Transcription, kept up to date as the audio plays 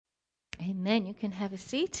Amen. You can have a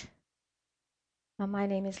seat. My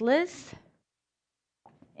name is Liz,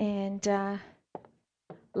 and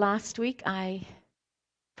last week I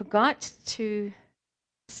forgot to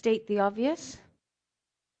state the obvious,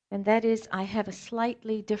 and that is I have a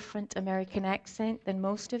slightly different American accent than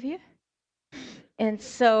most of you. And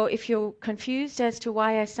so if you're confused as to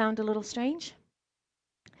why I sound a little strange,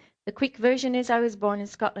 the quick version is I was born in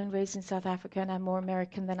Scotland, raised in South Africa, and I'm more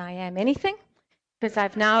American than I am anything, because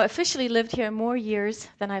I've now officially lived here more years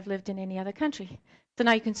than I've lived in any other country. So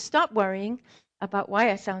now you can stop worrying about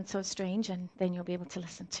why I sound so strange, and then you'll be able to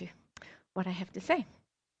listen to what I have to say.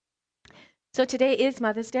 So today is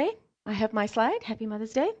Mother's Day. I have my slide, Happy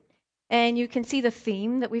Mother's Day. And you can see the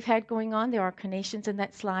theme that we've had going on. There are carnations in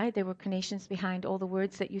that slide. There were carnations behind all the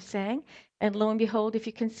words that you sang. And lo and behold, if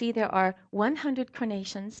you can see, there are 100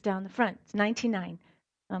 carnations down the front, 99.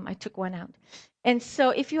 I took one out. And so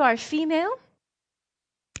if you are female,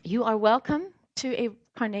 you are welcome to a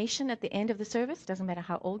carnation at the end of the service. Doesn't matter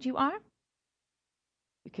how old you are.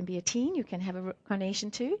 You can be a teen. You can have a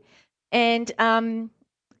carnation too. And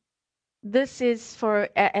this is for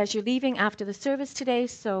as you're leaving after the service today,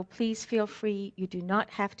 so please feel free. You do not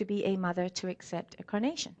have to be a mother to accept a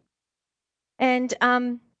carnation. And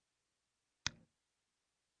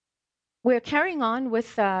we're carrying on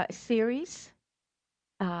with a series,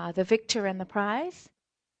 The Victor and the Prize.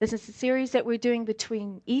 This is a series that we're doing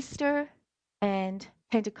between Easter and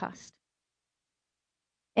Pentecost.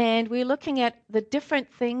 And we're looking at the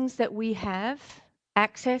different things that we have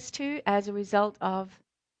access to as a result of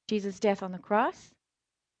Jesus' death on the cross.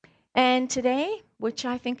 And today, which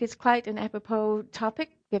I think is quite an apropos topic,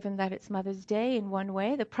 given that it's Mother's Day in one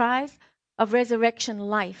way, the prize of resurrection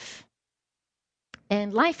life.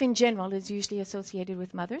 And life in general is usually associated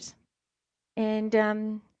with mothers. And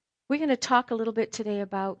we're going to talk a little bit today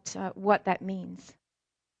about what that means.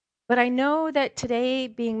 But I know that today,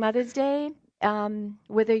 being Mother's Day,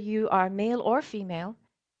 whether you are male or female,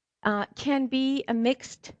 can be a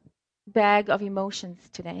mixed bag of emotions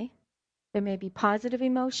today. There may be positive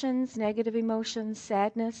emotions, negative emotions,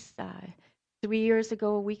 sadness. 3 years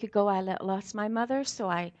ago, a week ago, I lost my mother, so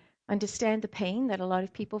I understand the pain that a lot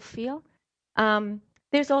of people feel.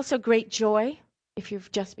 There's also great joy if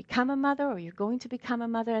you've just become a mother or you're going to become a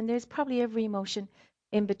mother, and there's probably every emotion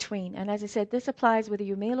in between. And as I said, this applies whether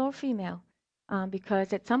you're male or female,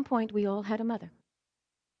 because at some point we all had a mother.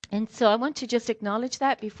 And so I want to just acknowledge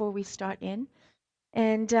that before we start in.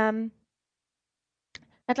 And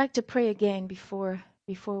I'd like to pray again before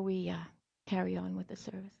we carry on with the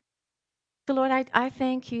service. So Lord, I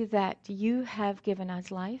thank you that you have given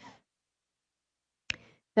us life,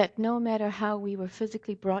 that no matter how we were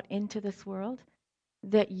physically brought into this world,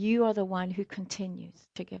 that you are the one who continues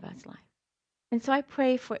to give us life. And so I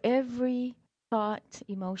pray for every thought,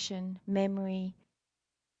 emotion, memory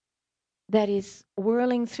that is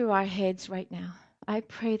whirling through our heads right now. I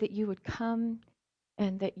pray that you would come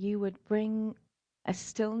and that you would bring a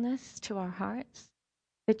stillness to our hearts,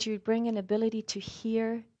 that you would bring an ability to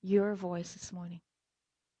hear your voice this morning,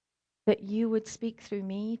 that you would speak through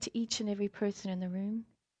me to each and every person in the room,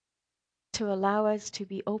 to allow us to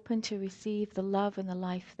be open to receive the love and the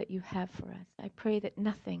life that you have for us. I pray that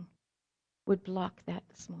nothing would block that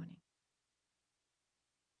this morning.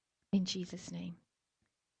 In Jesus' name.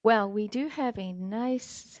 Well, we do have a nice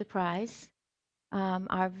surprise.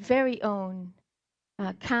 Our very own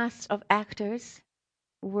cast of actors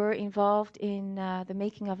were involved in the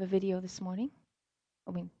making of a video this morning.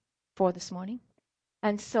 For this morning.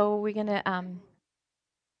 And so we're going to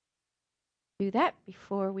do that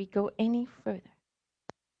before we go any further.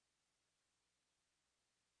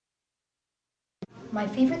 My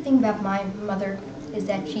favorite thing about my mother is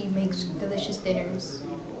that she makes delicious dinners.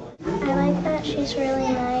 I like that she's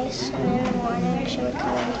really nice, and in the morning she would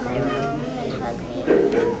come into my room and hug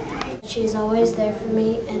me. She's always there for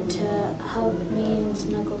me and to hug me and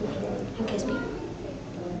snuggle me and kiss me.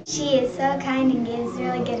 She is so kind and gives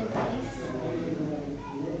really good advice.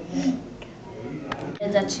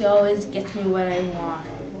 Is that she always gets me what I want,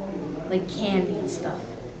 like candy and stuff.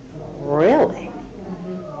 Really?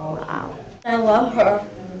 Mm-hmm. Wow. I love her.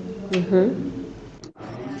 Mm-hmm.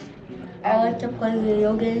 I like to play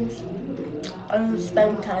video games and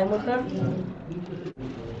spend time with her.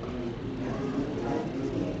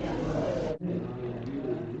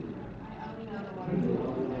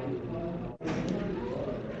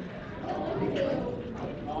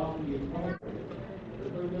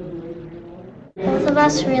 Both of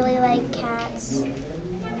us really like cats.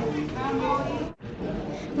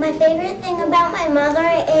 My favorite thing about my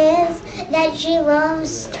mother is that she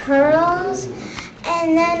loves turtles,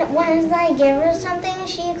 and then once I give her something,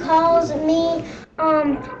 sometimes she calls me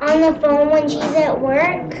on the phone when she's at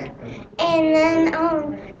work, and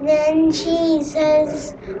then she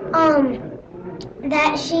says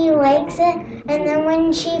that she likes it, and then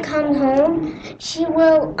when she comes home, she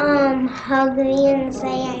will hug me and say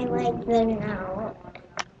I like the note.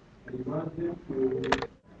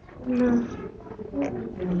 No.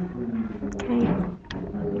 Okay.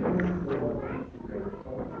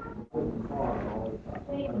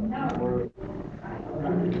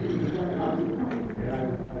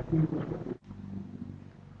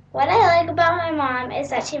 What I like about my mom is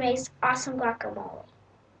that she makes awesome guacamole.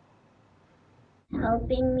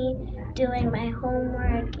 Helping me doing my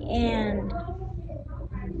homework, and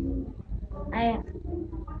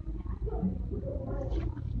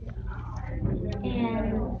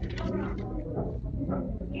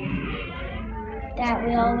that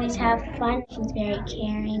we always have fun. She's very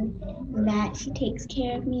caring, and that she takes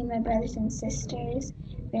care of me and my brothers and sisters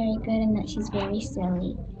very good, and that she's very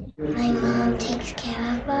silly. My mom takes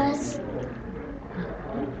care of us.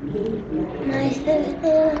 My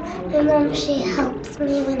sister, my mom, she helps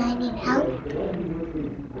me when I need help.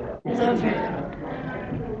 I love her.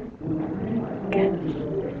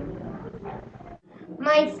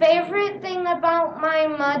 My favorite thing about my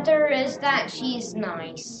mother is that she's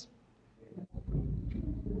nice.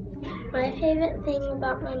 My favorite thing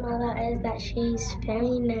about my mother is that she's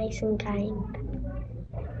very nice and kind.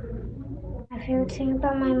 My favorite thing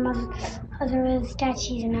about my mother is that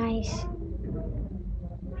she's nice.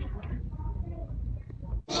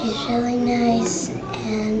 She's really nice,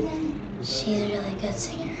 and she's a really good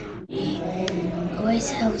singer. She always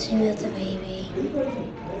helps me with the baby.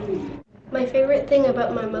 My favorite thing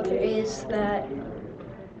about my mother is that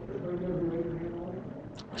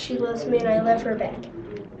she loves me and I love her back.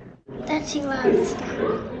 That she loves.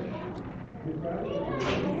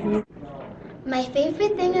 My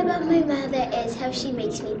favorite thing about my mother is how she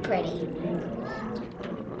makes me pretty.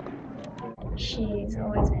 She's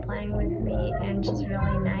always playing with me and she's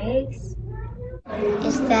really nice.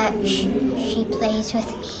 Is that she plays with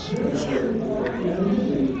me.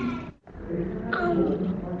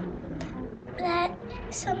 That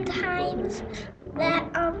sometimes that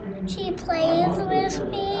she plays with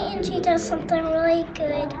me and she does something really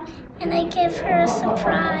good, and I give her a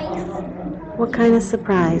surprise. What kind of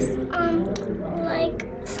surprise? Like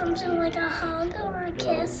something like a hug or a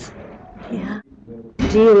kiss. Yeah.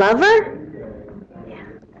 Do you love her? Yeah.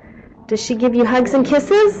 Does she give you hugs and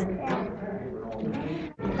kisses?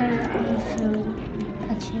 Food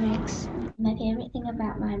that she makes. My favorite thing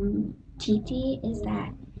about my Titi is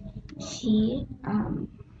that she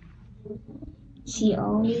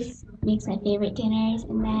always makes my favorite dinners,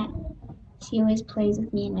 and that she always plays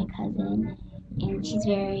with me and my cousin, and she's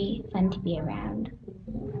very fun to be around.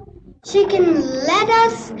 She can let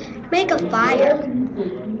us make a fire.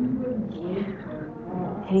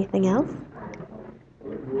 Anything else?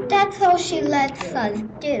 That's all she lets us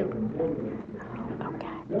do.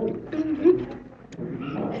 Okay.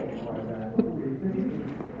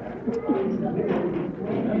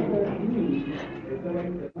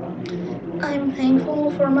 I'm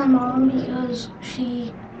thankful for my mom because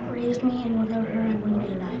she raised me, and without her I wouldn't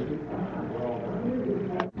be alive.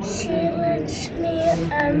 She lets me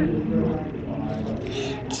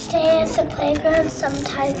stay at the playground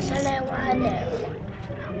sometimes when I want to.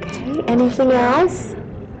 Okay. Anything else?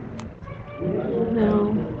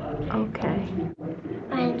 No. Okay.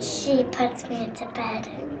 And she puts me into bed.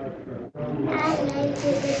 I like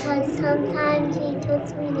it because sometimes she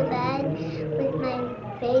puts me to bed with my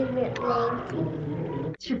favorite blanket.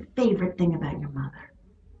 What's your favorite thing about your mother?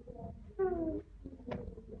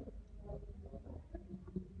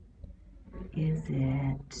 Is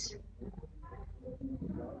it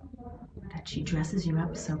that she dresses you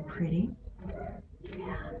up so pretty?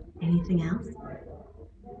 Yeah. Anything else?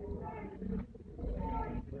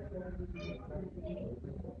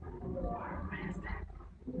 What is that?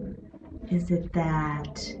 Is it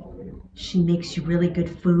that she makes you really good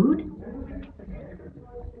food?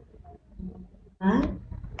 Huh?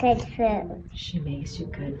 Good food. She makes you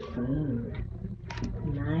good food.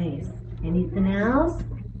 Nice. Anything else?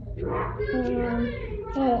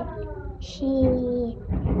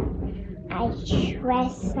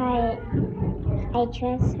 I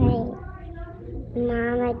dress my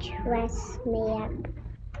mama dress me up.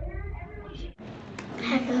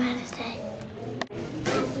 Happy Mother's Day.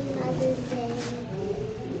 Happy Mother's Day.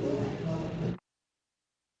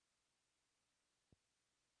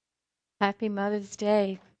 Happy Mother's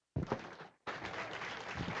Day.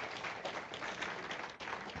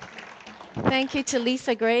 Thank you to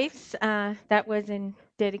Lisa Graves. That was in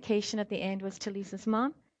dedication at the end was to Lisa's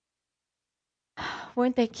mom.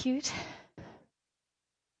 Weren't they cute?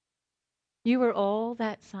 You were all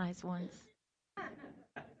that size once.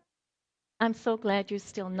 I'm so glad you're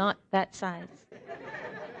still not that size.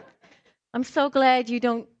 I'm so glad you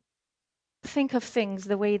don't think of things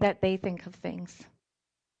the way that they think of things.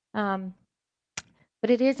 But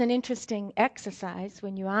it is an interesting exercise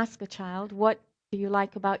when you ask a child, what do you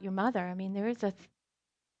like about your mother? I mean, there is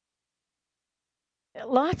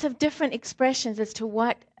lots of different expressions as to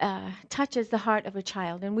what touches the heart of a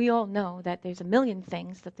child. And we all know that there's a million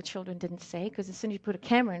things that the children didn't say, because as soon as you put a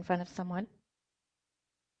camera in front of someone,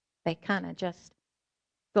 they kind of just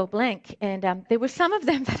go blank. And there were some of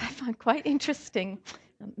them that I found quite interesting.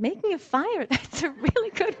 Making a fire, that's a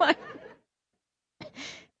really good one.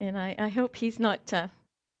 And I hope he's not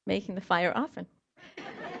making the fire often.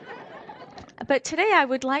 But today I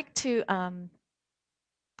would like to,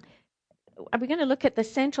 we're going to look at the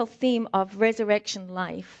central theme of resurrection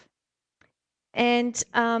life. And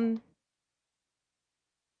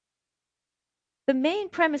the main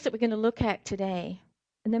premise that we're going to look at today,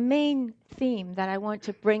 and the main theme that I want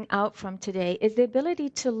to bring out from today, is the ability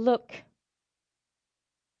to look.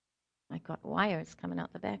 I got wires coming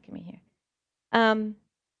out the back of me here.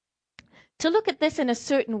 To look at this in a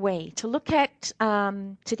certain way, to look at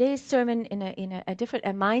today's sermon in a different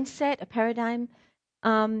mindset, a paradigm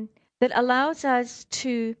that allows us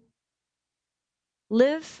to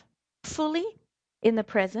live fully in the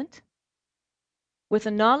present with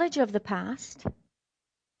a knowledge of the past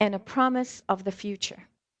and a promise of the future.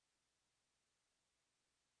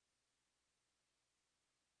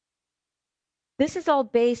 This is all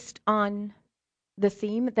based on the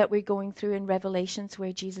theme that we're going through in Revelations,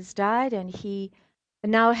 where Jesus died and he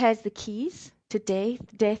now has the keys to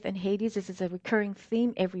death and Hades. This is a recurring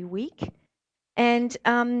theme every week. And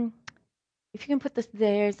if you can put this,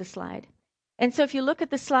 there's the slide. And so if you look at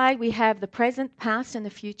the slide, we have the present, past, and the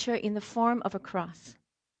future in the form of a cross.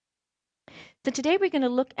 So today we're going to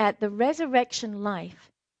look at the resurrection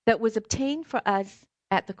life that was obtained for us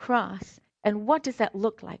at the cross. And what does that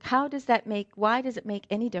look like? Why does it make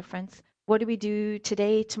any difference? What do we do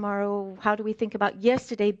today, tomorrow? How do we think about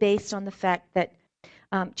yesterday based on the fact that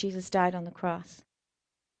Jesus died on the cross?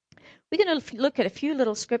 We're going to look at a few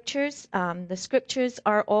little scriptures. The scriptures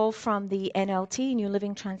are all from the NLT, New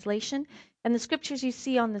Living Translation. And the scriptures you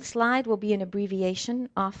see on the slide will be an abbreviation,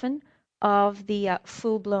 often, of the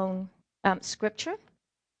full-blown scripture.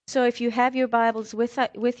 So if you have your Bibles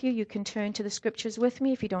with you, you can turn to the scriptures with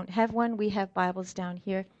me. If you don't have one, we have Bibles down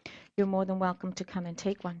here. You're more than welcome to come and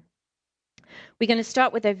take one. We're going to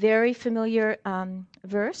start with a very familiar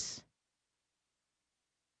verse,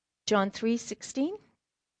 John 3:16.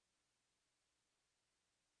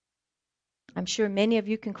 I'm sure many of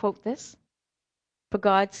you can quote this. For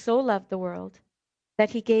God so loved the world that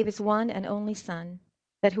he gave his one and only Son,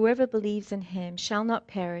 that whoever believes in him shall not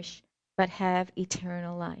perish, but have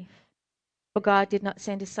eternal life. For God did not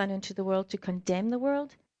send his Son into the world to condemn the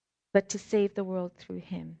world, but to save the world through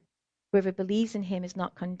him. Whoever believes in him is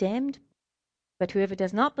not condemned, but whoever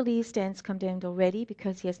does not believe stands condemned already,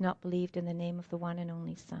 because he has not believed in the name of the one and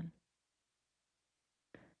only Son.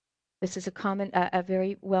 This is a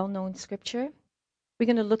very well-known scripture. We're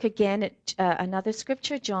going to look again at another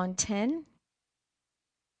scripture, John 10,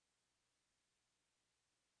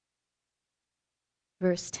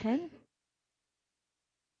 verse 10.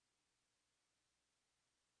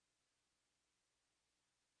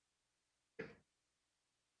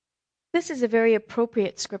 This is a very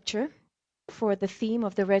appropriate scripture for the theme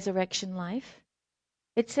of the resurrection life.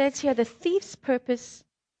 It says here, the thief's purpose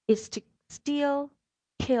is to steal,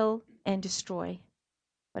 kill, and destroy.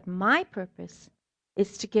 But my purpose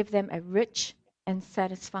is to give them a rich and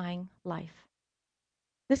satisfying life.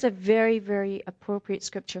 This is a very, very appropriate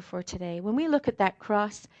scripture for today. When we look at that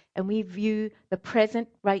cross and we view the present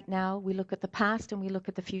right now, we look at the past and we look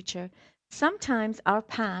at the future. Sometimes our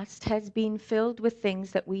past has been filled with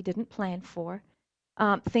things that we didn't plan for,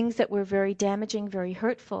 things that were very damaging, very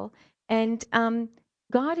hurtful. And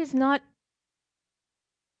God is not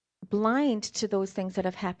blind to those things that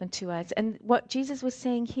have happened to us. And what Jesus was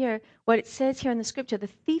saying here, what it says here in the scripture, the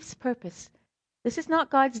thief's purpose, this is not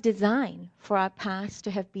God's design for our past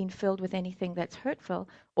to have been filled with anything that's hurtful,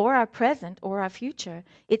 or our present, or our future.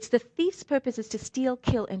 It's the thief's purpose is to steal,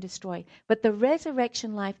 kill, and destroy. But the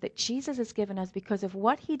resurrection life that Jesus has given us because of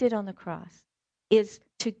what he did on the cross is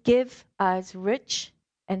to give us rich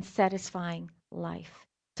and satisfying life,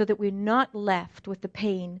 so that we're not left with the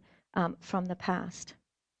pain from the past.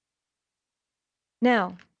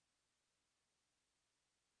 Now,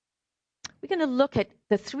 we're going to look at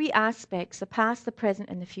the three aspects: the past, the present,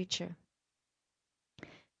 and the future.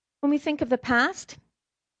 When we think of the past,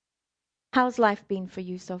 how's life been for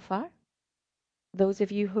you so far? Those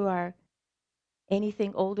of you who are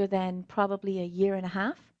anything older than probably a year and a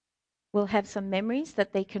half will have some memories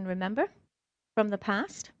that they can remember from the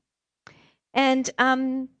past. And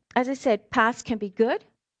as I said, past can be good,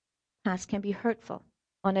 past can be hurtful.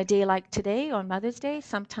 On a day like today, on Mother's Day,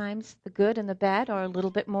 sometimes the good and the bad are a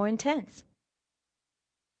little bit more intense.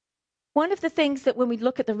 One of the things that when we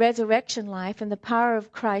look at the resurrection life and the power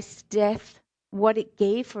of Christ's death, what it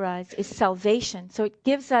gave for us is salvation. So it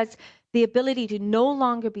gives us the ability to no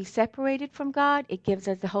longer be separated from God. It gives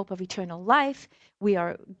us the hope of eternal life.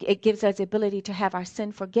 It gives us the ability to have our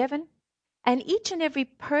sin forgiven. And each and every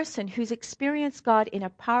person who's experienced God in a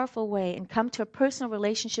powerful way and come to a personal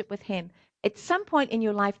relationship with Him, at some point in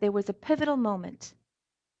your life, there was a pivotal moment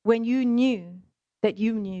when you knew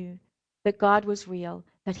that God was real,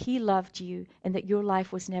 that He loved you, and that your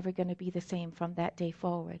life was never going to be the same from that day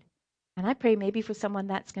forward. And I pray maybe for someone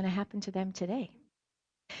that's going to happen to them today.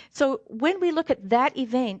 So when we look at that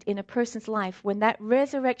event in a person's life, when that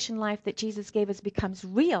resurrection life that Jesus gave us becomes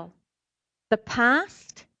real, the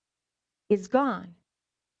past is gone.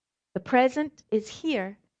 The present is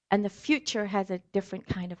here, and the future has a different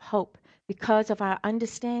kind of hope because of our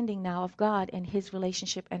understanding now of God and His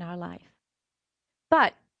relationship in our life.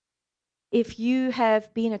 But if you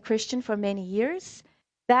have been a Christian for many years,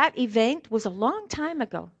 that event was a long time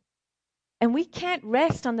ago. And we can't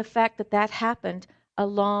rest on the fact that that happened a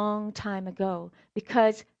long time ago,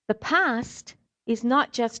 because the past is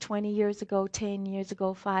not just 20 years ago, 10 years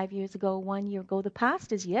ago, 5 years ago, 1 year ago. The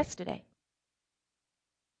past is yesterday.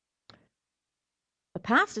 The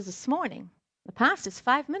past is this morning. The past is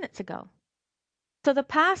 5 minutes ago. So the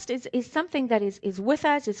past is something that is with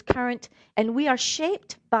us, is current, and we are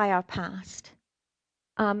shaped by our past.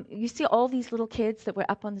 You see all these little kids that were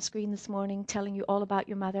up on the screen this morning telling you all about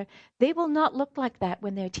your mother. They will not look like that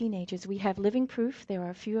when they're teenagers. We have living proof. There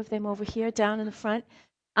are a few of them over here down in the front.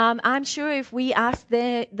 I'm sure if we ask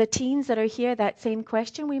the teens that are here that same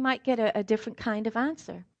question, we might get a different kind of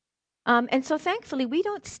answer. And so thankfully, we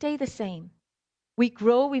don't stay the same. We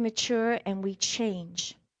grow, we mature, and we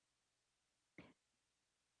change.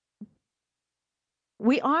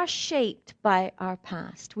 We are shaped by our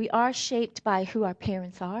past. We are shaped by who our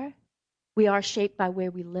parents are. We are shaped by where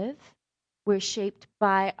we live. We're shaped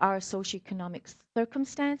by our socioeconomic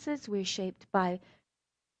circumstances. We're shaped by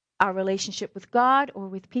our relationship with God or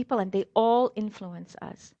with people, and they all influence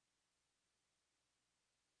us.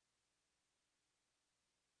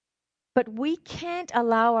 But we can't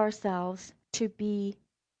allow ourselves to be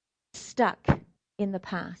stuck in the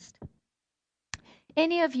past.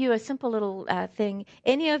 Any of you, a simple little thing,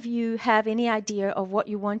 any of you have any idea of what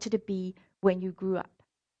you wanted to be when you grew up?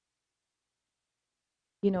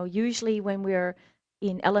 You know, usually when we're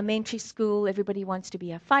in elementary school, everybody wants to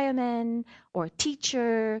be a fireman or a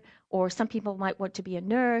teacher, or some people might want to be a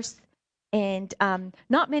nurse. And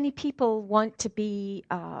not many people want to be,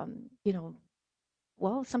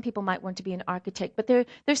 well, some people might want to be an architect, but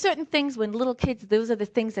there's certain things when little kids, those are the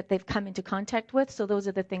things that they've come into contact with, so those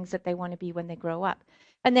are the things that they want to be when they grow up.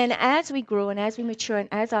 And then as we grow and as we mature and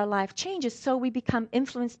as our life changes, so we become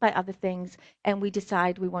influenced by other things, and we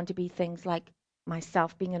decide we want to be things like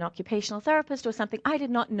myself being an occupational therapist or something. I did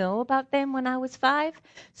not know about them when I was 5,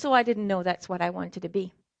 so I didn't know that's what I wanted to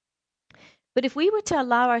be. But if we were to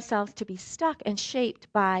allow ourselves to be stuck and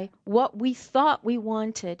shaped by what we thought we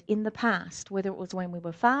wanted in the past, whether it was when we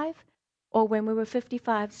were 5 or when we were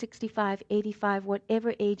 55, 65, 85,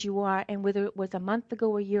 whatever age you are, and whether it was a month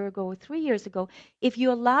ago, a year ago, or 3 years ago, if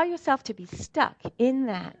you allow yourself to be stuck in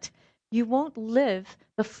that, you won't live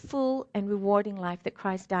the full and rewarding life that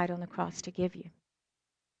Christ died on the cross to give you.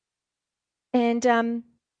 And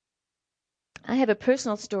I have a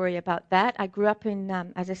personal story about that. I grew up in,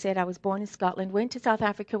 as I said, I was born in Scotland, went to South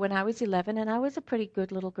Africa when I was 11, and I was a pretty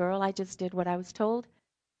good little girl. I just did what I was told.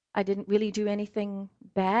 I didn't really do anything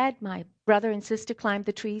bad. My brother and sister climbed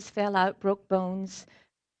the trees, fell out, broke bones.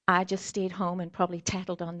 I just stayed home and probably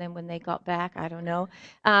tattled on them when they got back. I don't know.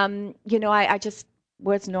 I just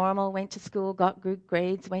was normal, went to school, got good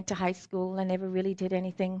grades, went to high school. I never really did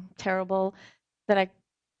anything terrible that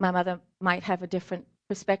my mother might have a different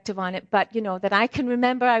perspective on it, but that I can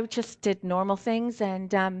remember, I just did normal things,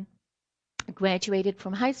 and graduated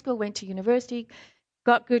from high school, went to university,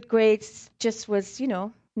 got good grades, just was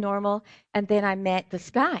normal. And then I met this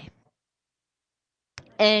guy,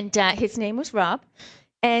 and his name was Rob,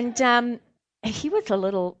 and he was a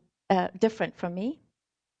little different from me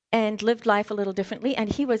and lived life a little differently, and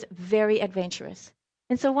he was very adventurous.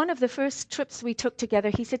 And so one of the first trips we took together,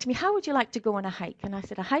 he said to me, how would you like to go on a hike? And I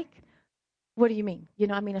said, a hike? What do you mean?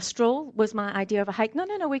 A stroll was my idea of a hike. No,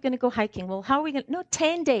 we're going to go hiking. Well, how are we going to? No,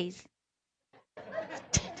 10 days.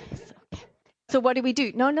 10 days, okay. So what do we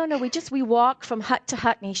do? No, we walk from hut to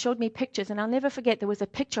hut, and he showed me pictures, and I'll never forget, there was a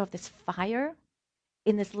picture of this fire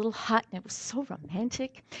in this little hut, and it was so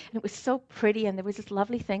romantic, and it was so pretty, and there was this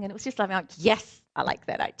lovely thing, and it was just like, yes, I like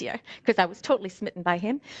that idea, because I was totally smitten by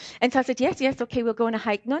him. And so I said, yes, okay, we'll go on a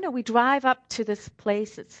hike. No, we drive up to this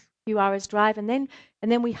place. It's a few hours drive, and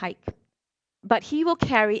then we hike. But he will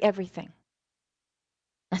carry everything.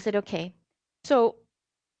 I said, okay. So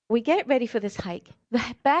we get ready for this hike. The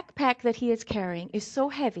backpack that he is carrying is so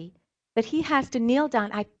heavy that he has to kneel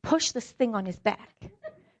down. I push this thing on his back.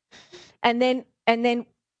 And then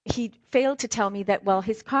he failed to tell me that, well,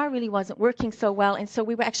 his car really wasn't working so well, and so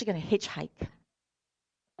we were actually going to hitchhike.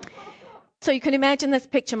 So you can imagine this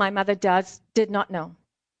picture my mother did not know.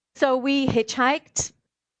 So we hitchhiked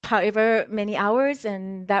however many hours,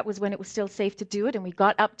 and that was when it was still safe to do it, and we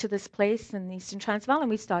got up to this place in the Eastern Transvaal, and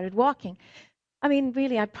we started walking. I mean,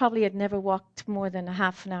 really, I probably had never walked more than a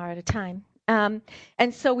half an hour at a time. And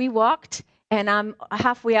so we walked, and I'm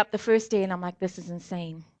halfway up the first day, and I'm like, this is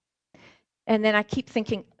insane. And then I keep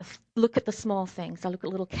thinking, look at the small things. I look at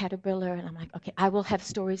little caterpillar, and I'm like, okay, I will have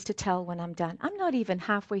stories to tell when I'm done. I'm not even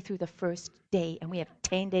halfway through the first day, and we have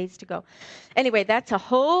 10 days to go. Anyway, that's a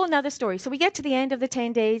whole nother story. So we get to the end of the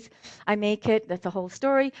 10 days. I make it. That's a whole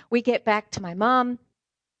story. We get back to my mom,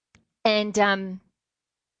 and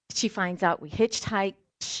she finds out we hitchhiked.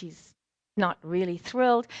 She's not really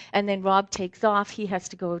thrilled. And then Rob takes off. He has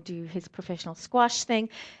to go do his professional squash thing,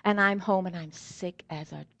 and I'm home, and I'm sick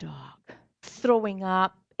as a dog. Throwing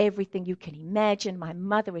up, everything you can imagine. My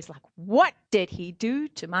mother is like, what did he do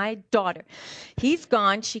to my daughter? He's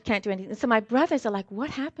gone. She can't do anything. So my brothers are like, what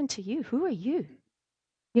happened to you? Who are you?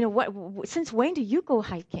 Since when do you go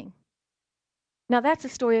hiking? Now, that's the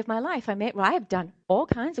story of my life. I have done all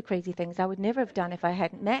kinds of crazy things I would never have done if I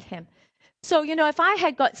hadn't met him. So, if I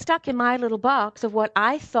had got stuck in my little box of what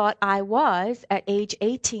I thought I was at age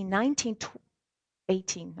 18, 19,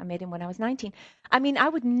 18. I met him when I was 19. I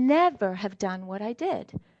would never have done what I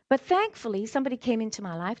did. But thankfully, somebody came into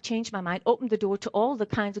my life, changed my mind, opened the door to all the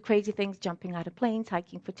kinds of crazy things, jumping out of planes,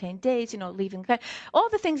 hiking for 10 days, leaving, all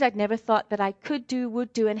the things I'd never thought that I could do,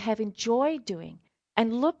 would do, and have enjoyed doing.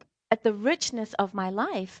 And look at the richness of my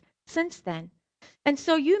life since then. And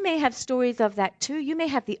so you may have stories of that too. You may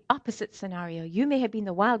have the opposite scenario. You may have been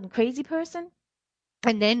the wild and crazy person.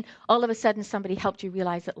 And then all of a sudden somebody helped you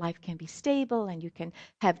realize that life can be stable and you can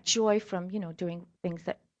have joy from, doing things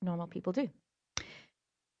that normal people do.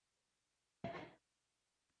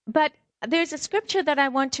 But there's a scripture that I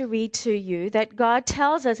want to read to you that God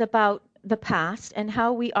tells us about the past and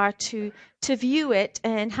how we are to view it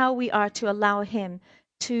and how we are to allow Him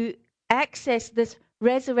to access this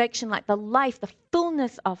resurrection life, the life, the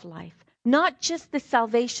fullness of life. Not just the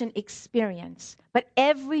salvation experience, but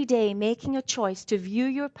every day making a choice to view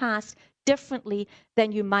your past differently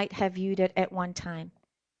than you might have viewed it at one time.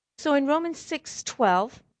 So in Romans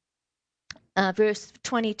 6:12, verse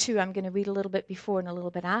 22, I'm going to read a little bit before and a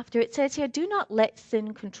little bit after. It says here, do not let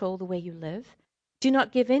sin control the way you live. Do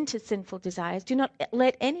not give in to sinful desires. Do not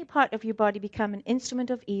let any part of your body become an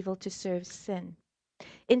instrument of evil to serve sin.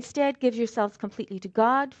 Instead, give yourselves completely to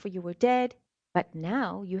God, for you were dead, but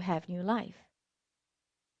now you have new life.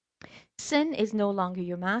 Sin is no longer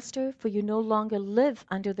your master, for you no longer live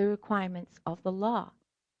under the requirements of the law.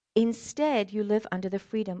 Instead, you live under the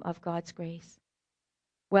freedom of God's grace.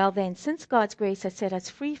 Well then, since God's grace has set us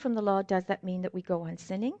free from the law, does that mean that we go on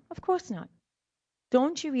sinning? Of course not.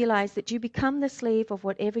 Don't you realize that you become the slave of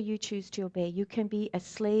whatever you choose to obey? You can be a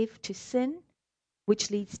slave to sin,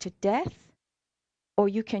 which leads to death, or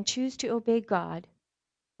you can choose to obey God,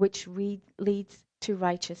 which leads to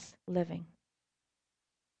righteous living.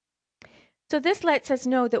 So this lets us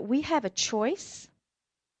know that we have a choice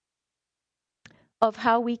of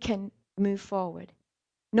how we can move forward.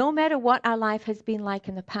 No matter what our life has been like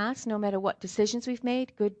in the past, no matter what decisions we've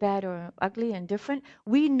made, good, bad, or ugly, and different,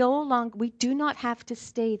 we do not have to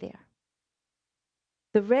stay there.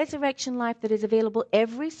 The resurrection life that is available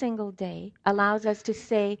every single day allows us to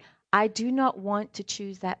say, I do not want to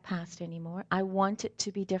choose that past anymore. I want it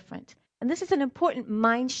to be different. And this is an important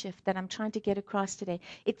mind shift that I'm trying to get across today.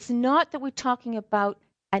 It's not that we're talking about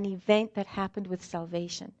an event that happened with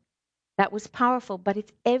salvation. That was powerful, but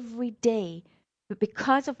it's every day. But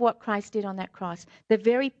because of what Christ did on that cross, the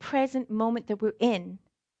very present moment that we're in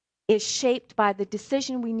is shaped by the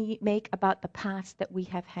decision we make about the past that we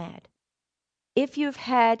have had. If you've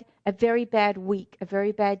had a very bad week, a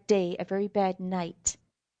very bad day, a very bad night,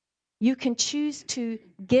 You can choose to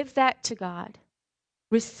give that to God.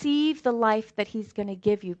 Receive the life that he's going to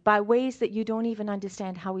give you by ways that you don't even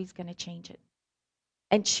understand how he's going to change it.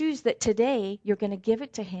 And choose that today you're going to give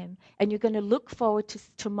it to him and you're going to look forward to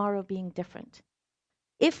tomorrow being different.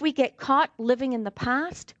 If we get caught living in the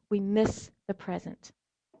past, we miss the present.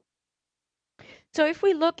 So if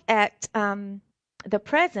we look at the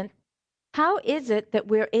present, how is it that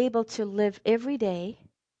we're able to live every day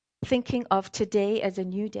thinking of today as a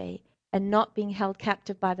new day and not being held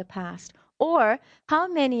captive by the past? Or how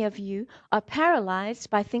many of you are paralyzed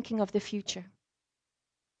by thinking of the future?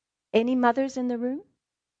 Any mothers in the room?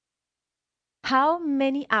 How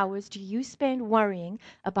many hours do you spend worrying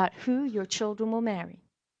about who your children will marry?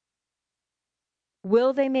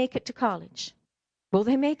 Will they make it to college? Will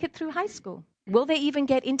they make it through high school? Will they even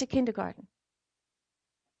get into kindergarten?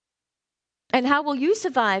 And how will you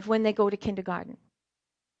survive when they go to kindergarten?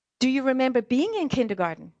 Do you remember being in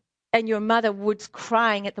kindergarten and your mother was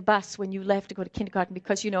crying at the bus when you left to go to kindergarten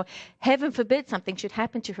because, heaven forbid something should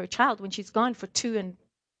happen to her child when she's gone for 2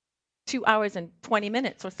 hours and 20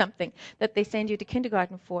 minutes or something that they send you to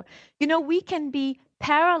kindergarten for? We can be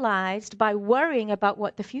paralyzed by worrying about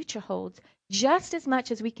what the future holds just as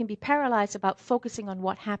much as we can be paralyzed about focusing on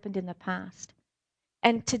what happened in the past.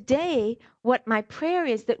 And today, what my prayer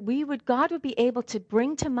is that God would be able to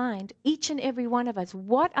bring to mind, each and every one of us,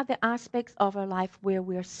 what are the aspects of our life where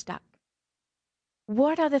we're stuck?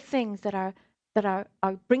 What are the things that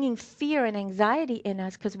are bringing fear and anxiety in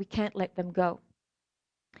us because we can't let them go?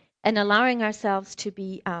 And allowing ourselves to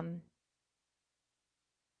be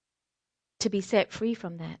set free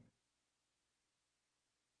from that.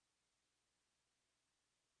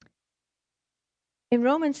 In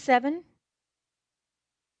Romans 7,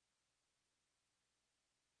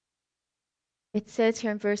 it says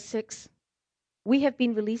here in verse 6, we have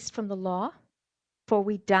been released from the law, for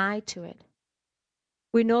we died to it.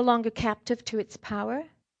 We're no longer captive to its power.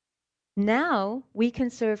 Now we can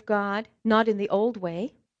serve God not in the old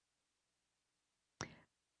way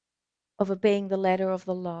of obeying the letter of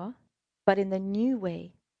the law, but in the new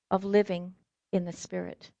way of living in the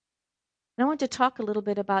Spirit. And I want to talk a little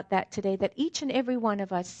bit about that today, that each and every one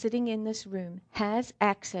of us sitting in this room has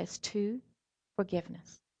access to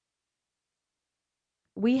forgiveness.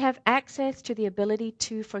 We have access to the ability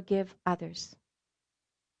to forgive others.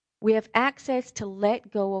 We have access to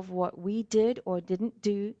let go of what we did or didn't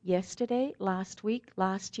do yesterday, last week,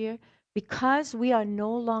 last year, because we are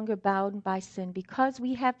no longer bound by sin, because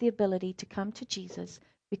we have the ability to come to Jesus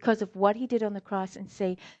because of what he did on the cross and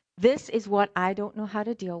say, this is what I don't know how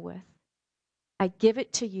to deal with. I give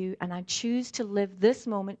it to you and I choose to live this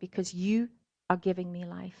moment because you are giving me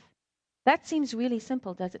life. That seems really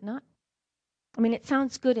simple, does it not? I mean, it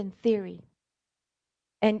sounds good in theory.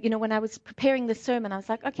 And, when I was preparing the sermon, I was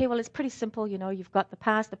like, okay, well, it's pretty simple. You've got the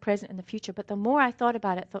past, the present, and the future. But the more I thought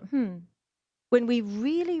about it, I thought, when we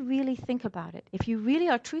really, really think about it, if you really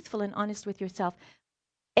are truthful and honest with yourself,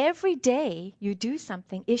 every day you do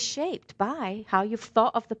something is shaped by how you've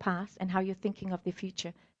thought of the past and how you're thinking of the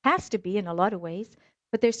future. Has to be in a lot of ways,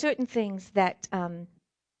 but there's certain things that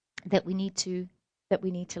we need to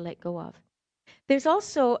let go of. There's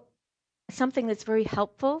also something that's very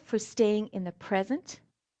helpful for staying in the present,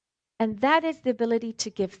 and that is the ability to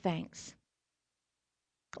give thanks.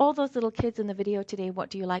 All those little kids in the video today, what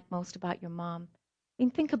do you like most about your mom? I mean,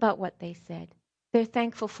 think about what they said. They're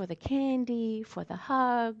thankful for the candy, for the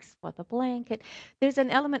hugs, for the blanket. There's an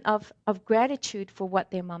element of gratitude for what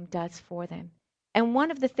their mom does for them. And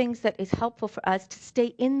one of the things that is helpful for us to stay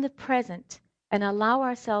in the present and allow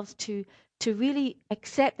ourselves to really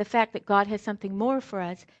accept the fact that God has something more for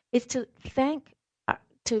us is to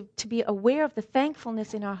to be aware of the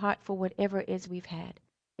thankfulness in our heart for whatever it is we've had.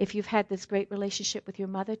 If you've had this great relationship with your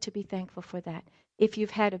mother, to be thankful for that. If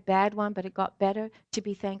you've had a bad one but it got better, to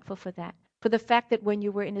be thankful for that. For the fact that when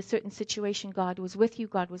you were in a certain situation, God was with you,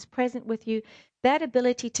 God was present with you. That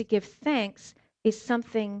ability to give thanks is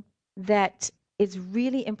something that is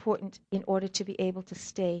really important in order to be able to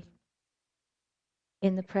stay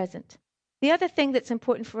in the present. The other thing that's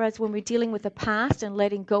important for us when we're dealing with the past and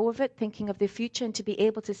letting go of it, thinking of the future, and to be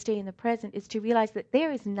able to stay in the present is to realize that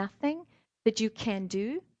there is nothing that you can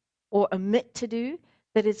do or omit to do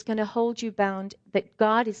that is going to hold you bound, that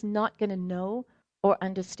God is not going to know or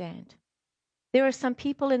understand. There are some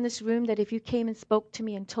people in this room that if you came and spoke to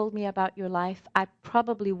me and told me about your life, I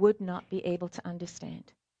probably would not be able to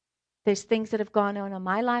understand. There's things that have gone on in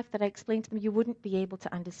my life that I explained to them you wouldn't be able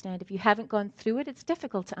to understand. If you haven't gone through it, it's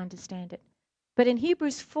difficult to understand it. But in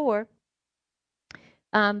Hebrews 4,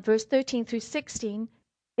 verse 13 through 16,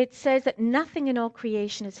 it says that nothing in all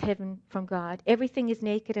creation is hidden from God. Everything is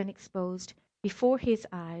naked and exposed before his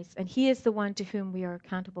eyes, and he is the one to whom we are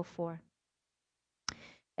accountable for.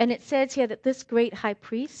 And it says here that this great high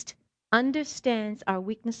priest understands our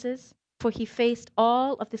weaknesses, for he faced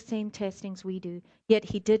all of the same testings we do, yet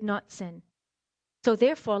he did not sin. So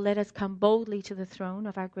therefore, let us come boldly to the throne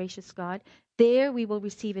of our gracious God. There we will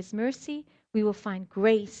receive his mercy. We will find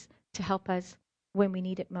grace to help us when we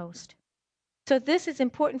need it most. So this is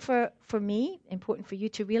important for me, important for you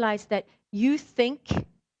to realize that you think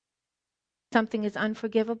something is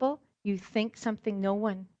unforgivable. You think something no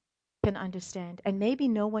one can understand. And maybe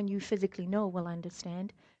no one you physically know will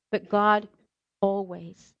understand, but God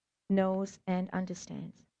always knows and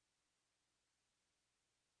understands.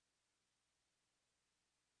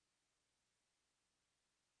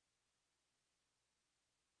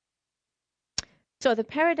 So the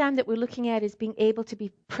paradigm that we're looking at is being able to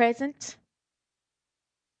be present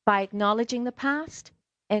by acknowledging the past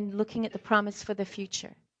and looking at the promise for the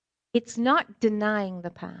future. It's not denying the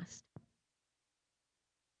past.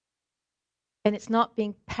 And it's not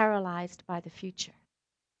being paralyzed by the future.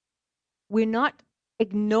 We're not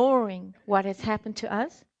ignoring what has happened to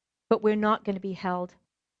us, but we're not going to be held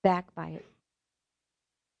back by it.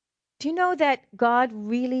 Do you know that God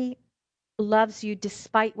really loves you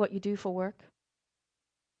despite what you do for work?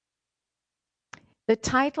 The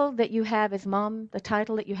title that you have as mom, the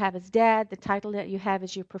title that you have as dad, the title that you have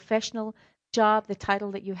as your professional job, the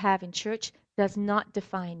title that you have in church does not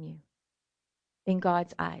define you in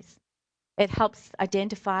God's eyes. It helps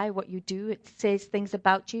identify what you do. It says things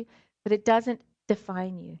about you, but it doesn't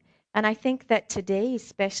define you. And I think that today,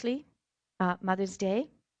 especially Mother's Day,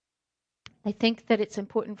 I think that it's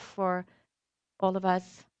important for all of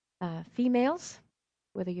us females,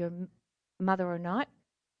 whether you're mother or not,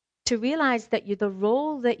 to realize that the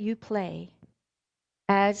role that you play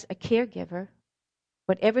as a caregiver,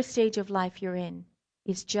 whatever stage of life you're in,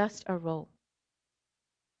 is just a role.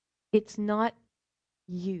 It's not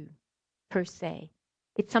you per se.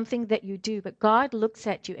 It's something that you do, but God looks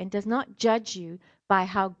at you and does not judge you by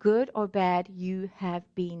how good or bad you have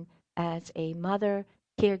been as a mother,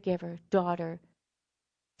 caregiver, daughter,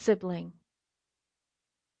 sibling.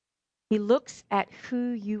 He looks at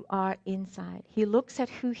who you are inside. He looks at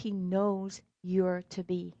who he knows you're to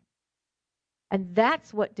be. And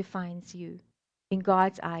that's what defines you in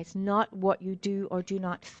God's eyes, not what you do or do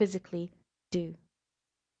not physically do.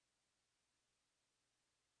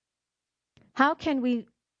 How can we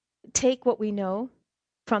take what we know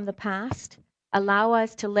from the past, allow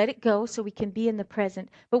us to let it go so we can be in the present?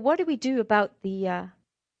 But what do we do about the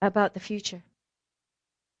future?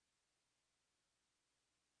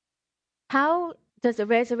 How does the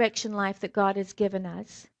resurrection life that God has given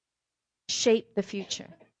us shape the future?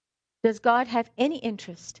 Does God have any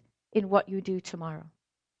interest in what you do tomorrow?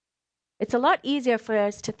 It's a lot easier for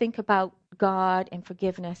us to think about God and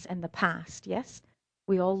forgiveness and the past, yes?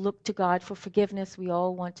 We all look to God for forgiveness. We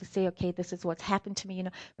all want to say, okay, this is what's happened to me, you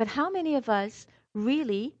know. But how many of us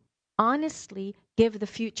really, honestly give the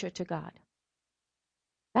future to God?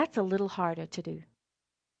 That's a little harder to do.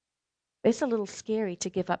 It's a little scary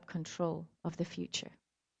to give up control of the future.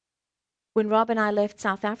 When Rob and I left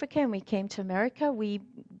South Africa and we came to America, we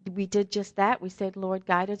did just that. We said, Lord,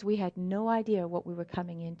 guide us. We had no idea what we were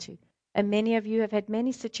coming into. And many of you have had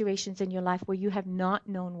many situations in your life where you have not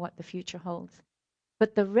known what the future holds.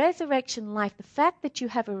 But the resurrection life, the fact that you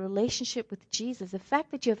have a relationship with Jesus, the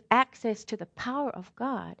fact that you have access to the power of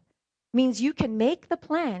God, means you can make the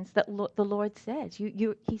plans that the Lord says.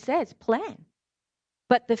 He says, plan.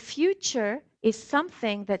 But the future is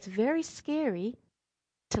something that's very scary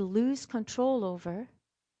to lose control over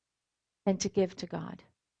and to give to God.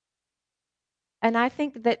 And I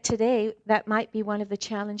think that today that might be one of the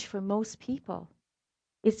challenge for most people,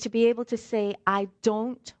 is to be able to say, I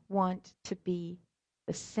don't want to be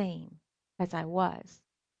the same as I was.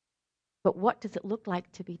 But what does it look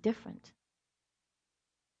like to be different?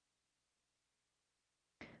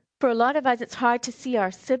 For a lot of us, it's hard to see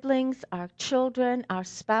our siblings, our children, our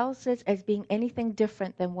spouses as being anything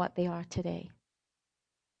different than what they are today.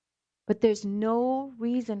 But there's no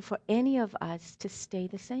reason for any of us to stay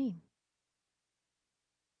the same.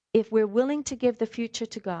 If we're willing to give the future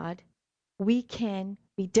to God, we can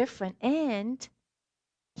be different, and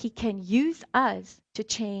He can use us to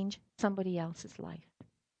change somebody else's life.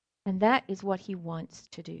 And that is what He wants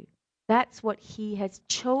to do. That's what He has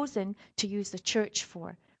chosen to use the church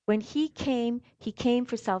for. When He came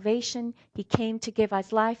for salvation. He came to give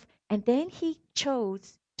us life. And then He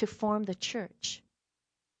chose to form the church,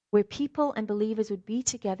 where people and believers would be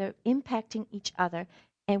together, impacting each other,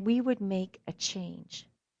 and we would make a change.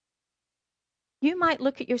 You might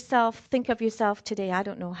look at yourself, think of yourself today. I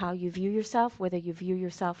don't know how you view yourself, whether you view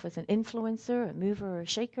yourself as an influencer, a mover, or a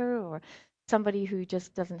shaker, or somebody who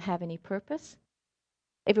just doesn't have any purpose.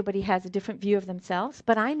 Everybody has a different view of themselves.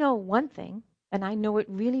 But I know one thing, and I know it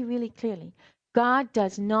really, really clearly. God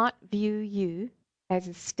does not view you as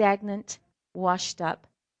a stagnant, washed up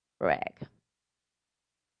rag.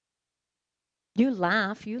 You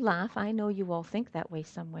laugh. I know you all think that way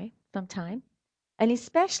sometime. And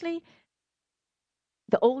especially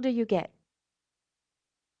the older you get.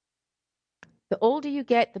 The older you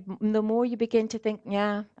get, the more you begin to think,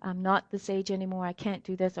 yeah, I'm not this age anymore. I can't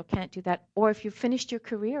do this or can't do that. Or if you've finished your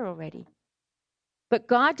career already. But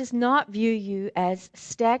God does not view you as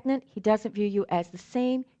stagnant. He doesn't view you as the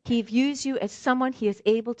same. He views you as someone he is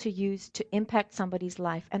able to use to impact somebody's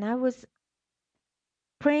life. And I was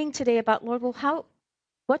praying today about, Lord, well,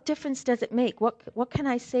 what difference does it make? What can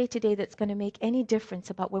I say today that's going to make any difference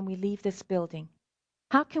about when we leave this building?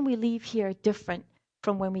 How can we leave here different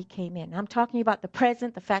from when we came in? I'm talking about the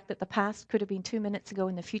present, the fact that the past could have been 2 minutes ago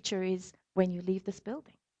and the future is when you leave this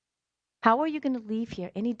building. How are you going to leave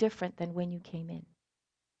here any different than when you came in?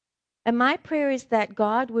 And my prayer is that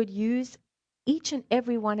God would use each and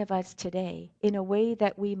every one of us today in a way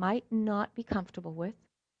that we might not be comfortable with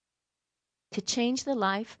to change the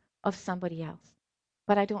life of somebody else.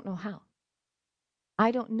 But I don't know how.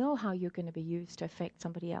 I don't know how you're going to be used to affect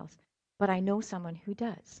somebody else, but I know someone who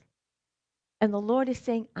does. And the Lord is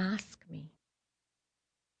saying, ask me.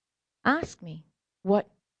 Ask me what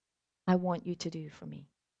I want you to do for me.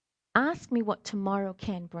 Ask me what tomorrow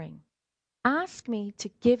can bring. Ask me to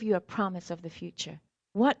give you a promise of the future.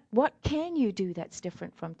 What can you do that's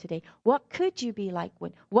different from today? What could you be like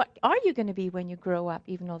what are you going to be when you grow up,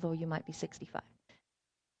 even although you might be 65?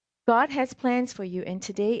 God has plans for you, and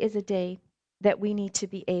today is a day that we need to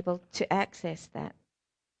be able to access that.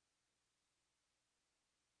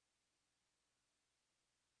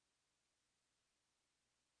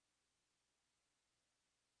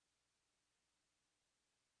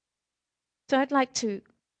 So I'd like to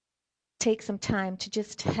take some time to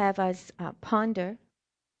just have us ponder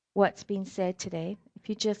what's been said today. If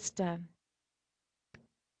you just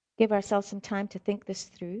give ourselves some time to think this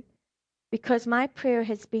through, because my prayer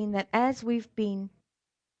has been that as we've been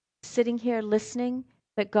sitting here listening,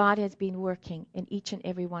 that God has been working in each and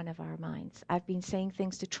every one of our minds. I've been saying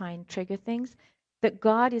things to try and trigger things, that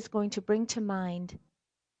God is going to bring to mind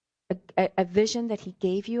a vision that he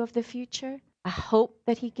gave you of the future, a hope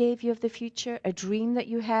that he gave you of the future, a dream that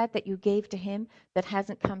you had that you gave to him that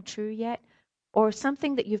hasn't come true yet, or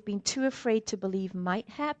something that you've been too afraid to believe might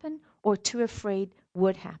happen or too afraid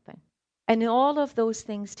would happen. And all of those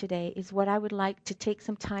things today is what I would like to take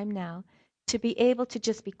some time now to be able to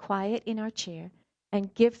just be quiet in our chair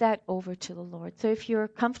and give that over to the Lord. So if you're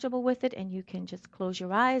comfortable with it and you can just close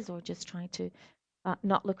your eyes or just trying to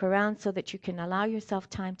not look around so that you can allow yourself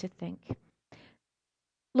time to think.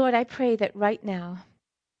 Lord, I pray that right now,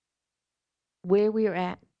 where we are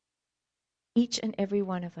at, each and every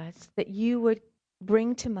one of us, that you would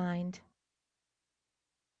bring to mind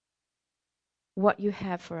what you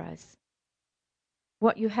have for us.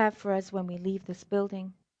 What you have for us when we leave this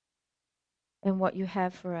building, and what you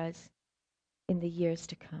have for us in the years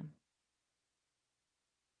to come.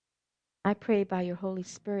 I pray by your Holy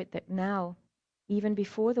Spirit that now, even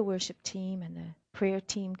before the worship team and the prayer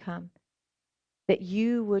team come, that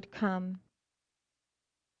you would come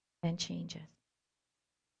and change us.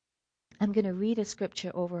 I'm going to read a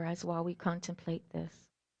scripture over us while we contemplate this.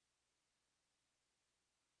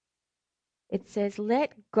 It says,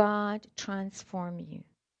 let God transform you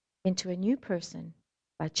into a new person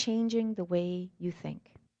by changing the way you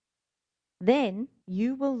think. Then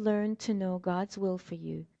you will learn to know God's will for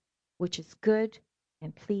you, which is good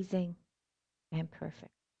and pleasing and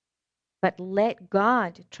perfect. But let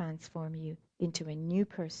God transform you into a new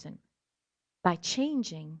person by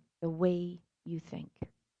changing the way you think.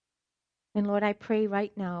 And Lord, I pray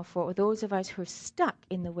right now for those of us who are stuck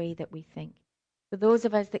in the way that we think, for those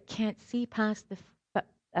of us that can't see past the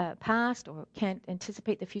past or can't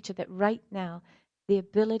anticipate the future, that right now the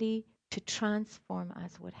ability to transform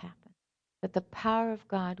us would happen, that the power of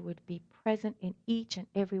God would be present in each and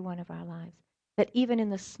every one of our lives, that even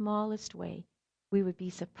in the smallest way, we would be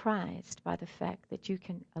surprised by the fact that you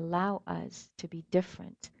can allow us to be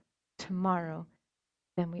different tomorrow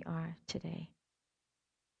than we are today.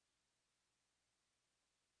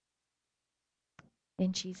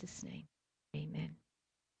 In Jesus' name, amen.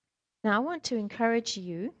 Now I want to encourage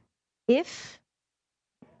you, if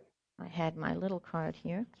I had my little card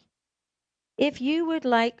here, if you would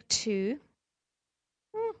like to,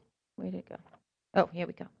 where'd it go? Oh, here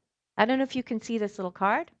we go. I don't know if you can see this little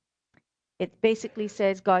card. It basically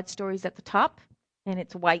says God's Stories at the top, and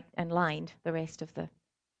it's white and lined the rest of the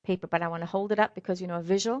paper. But I want to hold it up because, a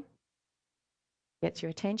visual gets your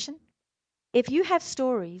attention. If you have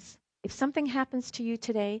stories, if something happens to you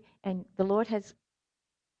today and the Lord has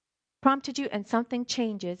prompted you and something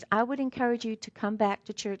changes, I would encourage you to come back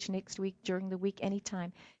to church next week, during the week,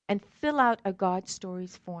 anytime, and fill out a God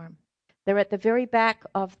Stories form. They're at the very back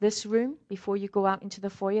of this room. Before you go out into the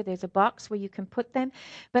foyer, there's a box where you can put them.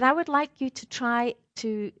 But I would like you to try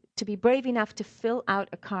to be brave enough to fill out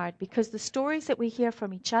a card, because the stories that we hear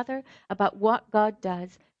from each other about what God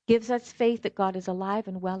does gives us faith that God is alive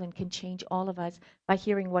and well and can change all of us by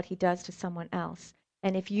hearing what he does to someone else.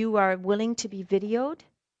 And if you are willing to be videoed,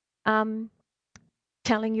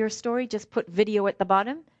 telling your story, just put video at the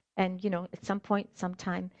bottom, and at some point,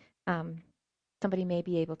 sometime, somebody may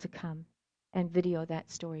be able to come and video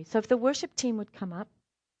that story. So if the worship team would come up.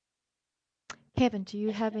 Kevin, do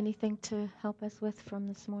you have anything to help us with from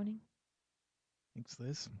this morning? Thanks,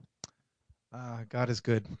 Liz. God is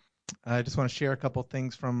good. I just want to share a couple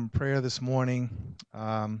things from prayer this morning.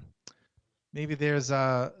 Maybe there's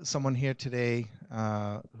someone here today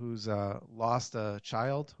who's lost a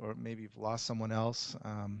child, or maybe you've lost someone else.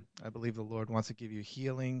 I believe the Lord wants to give you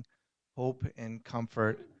healing, hope, and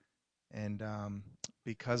comfort. And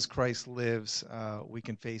because Christ lives, we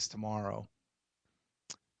can face tomorrow.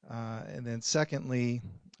 And then secondly,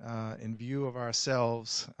 in view of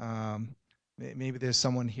ourselves, maybe there's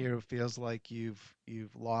someone here who feels like you've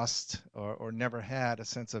lost or never had a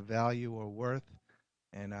sense of value or worth.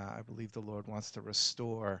 And I believe the Lord wants to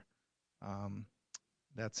restore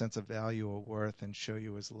that sense of value or worth and show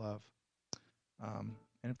you his love. And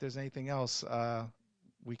if there's anything else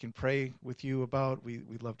we can pray with you about,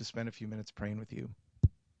 we'd love to spend a few minutes praying with you.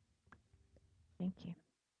 Thank you.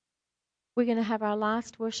 We're going to have our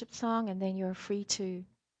last worship song, and then you're free to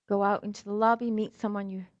go out into the lobby, meet someone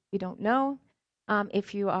you don't know.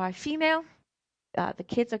 If you are female, the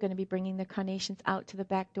kids are going to be bringing the carnations out to the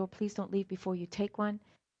back door. Please don't leave before you take one.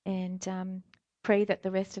 And pray that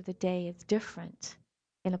the rest of the day is different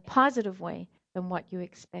in a positive way than what you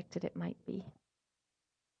expected it might be.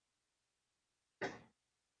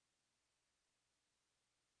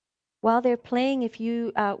 While they're playing, if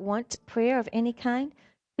you want prayer of any kind,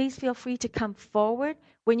 please feel free to come forward.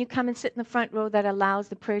 When you come and sit in the front row, that allows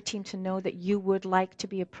the prayer team to know that you would like to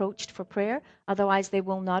be approached for prayer. Otherwise, they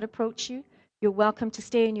will not approach you. You're welcome to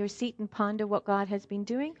stay in your seat and ponder what God has been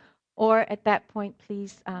doing. Or at that point,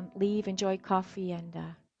 please leave, enjoy coffee and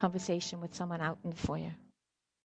conversation with someone out in the foyer.